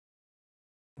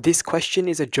This question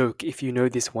is a joke if you know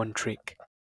this one trick.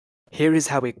 Here is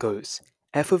how it goes.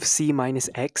 F of c minus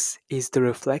x is the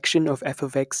reflection of f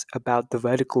of x about the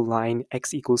vertical line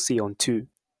x equals c on 2.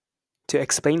 To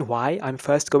explain why, I'm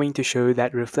first going to show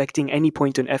that reflecting any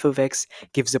point on f of x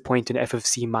gives a point on f of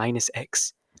c minus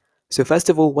x. So first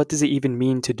of all, what does it even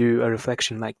mean to do a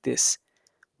reflection like this?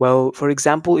 Well, for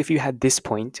example, if you had this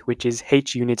point, which is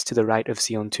h units to the right of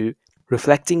c on 2,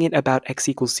 reflecting it about x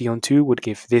equals c on 2 would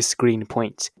give this green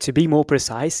point. To be more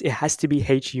precise, it has to be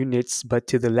h units but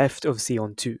to the left of c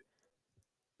on 2.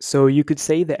 So you could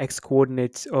say the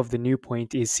x-coordinate of the new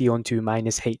point is c on 2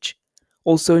 minus h.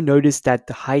 Also notice that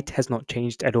the height has not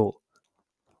changed at all.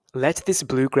 Let this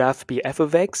blue graph be f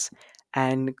of x,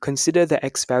 and consider the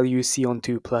x value c on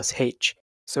 2 plus h.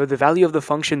 So the value of the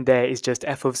function there is just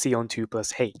f of c on 2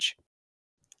 plus h.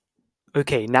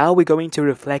 Okay, now we're going to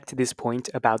reflect this point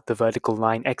about the vertical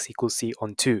line x equals c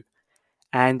on 2.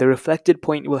 And the reflected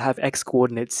point will have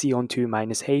x-coordinate c on 2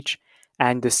 minus h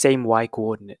and the same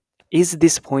y-coordinate. Is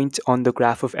this point on the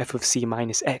graph of f of c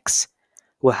minus x?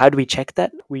 Well, how do we check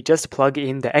that? We just plug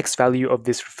in the x value of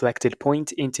this reflected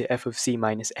point into f of c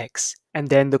minus x. And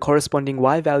then the corresponding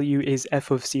y value is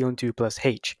f of c on 2 plus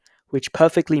h, which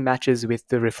perfectly matches with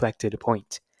the reflected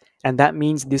point. And that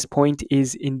means this point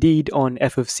is indeed on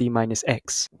f of c minus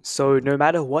x. So no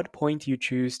matter what point you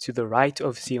choose to the right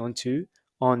of c on 2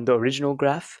 on the original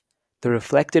graph, the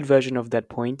reflected version of that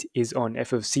point is on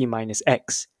f of c minus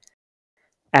x.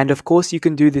 And of course you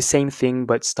can do the same thing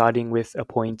but starting with a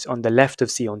point on the left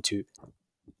of c on 2.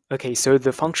 Okay, so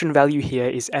the function value here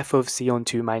is f of c on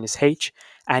 2 minus h,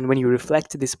 and when you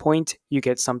reflect this point, you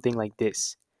get something like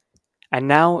this. And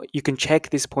now you can check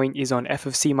this point is on f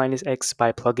of c minus x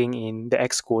by plugging in the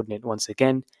x-coordinate once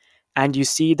again, and you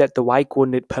see that the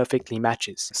y-coordinate perfectly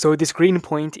matches. So this green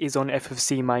point is on f of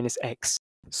c minus x.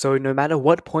 So no matter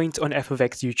what point on f of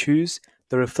x you choose,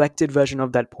 the reflected version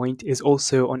of that point is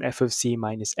also on f of c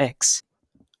minus x.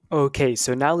 Okay,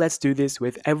 so now let's do this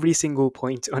with every single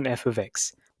point on f of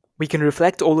x. We can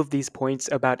reflect all of these points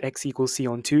about x equals c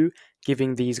on 2,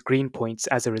 giving these green points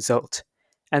as a result.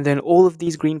 And then all of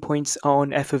these green points are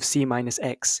on f of c minus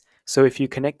x. So if you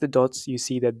connect the dots, you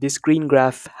see that this green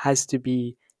graph has to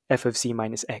be f of c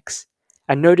minus x.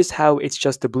 And notice how it's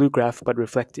just a blue graph but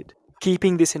reflected.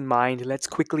 Keeping this in mind, let's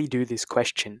quickly do this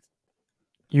question.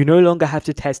 You no longer have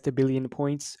to test a billion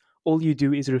points. All you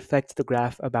do is reflect the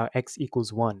graph about x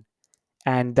equals 1.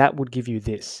 And that would give you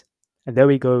this. And there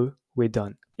we go, we're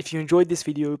done. If you enjoyed this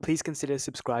video, please consider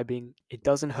subscribing. It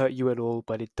doesn't hurt you at all,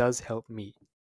 but it does help me.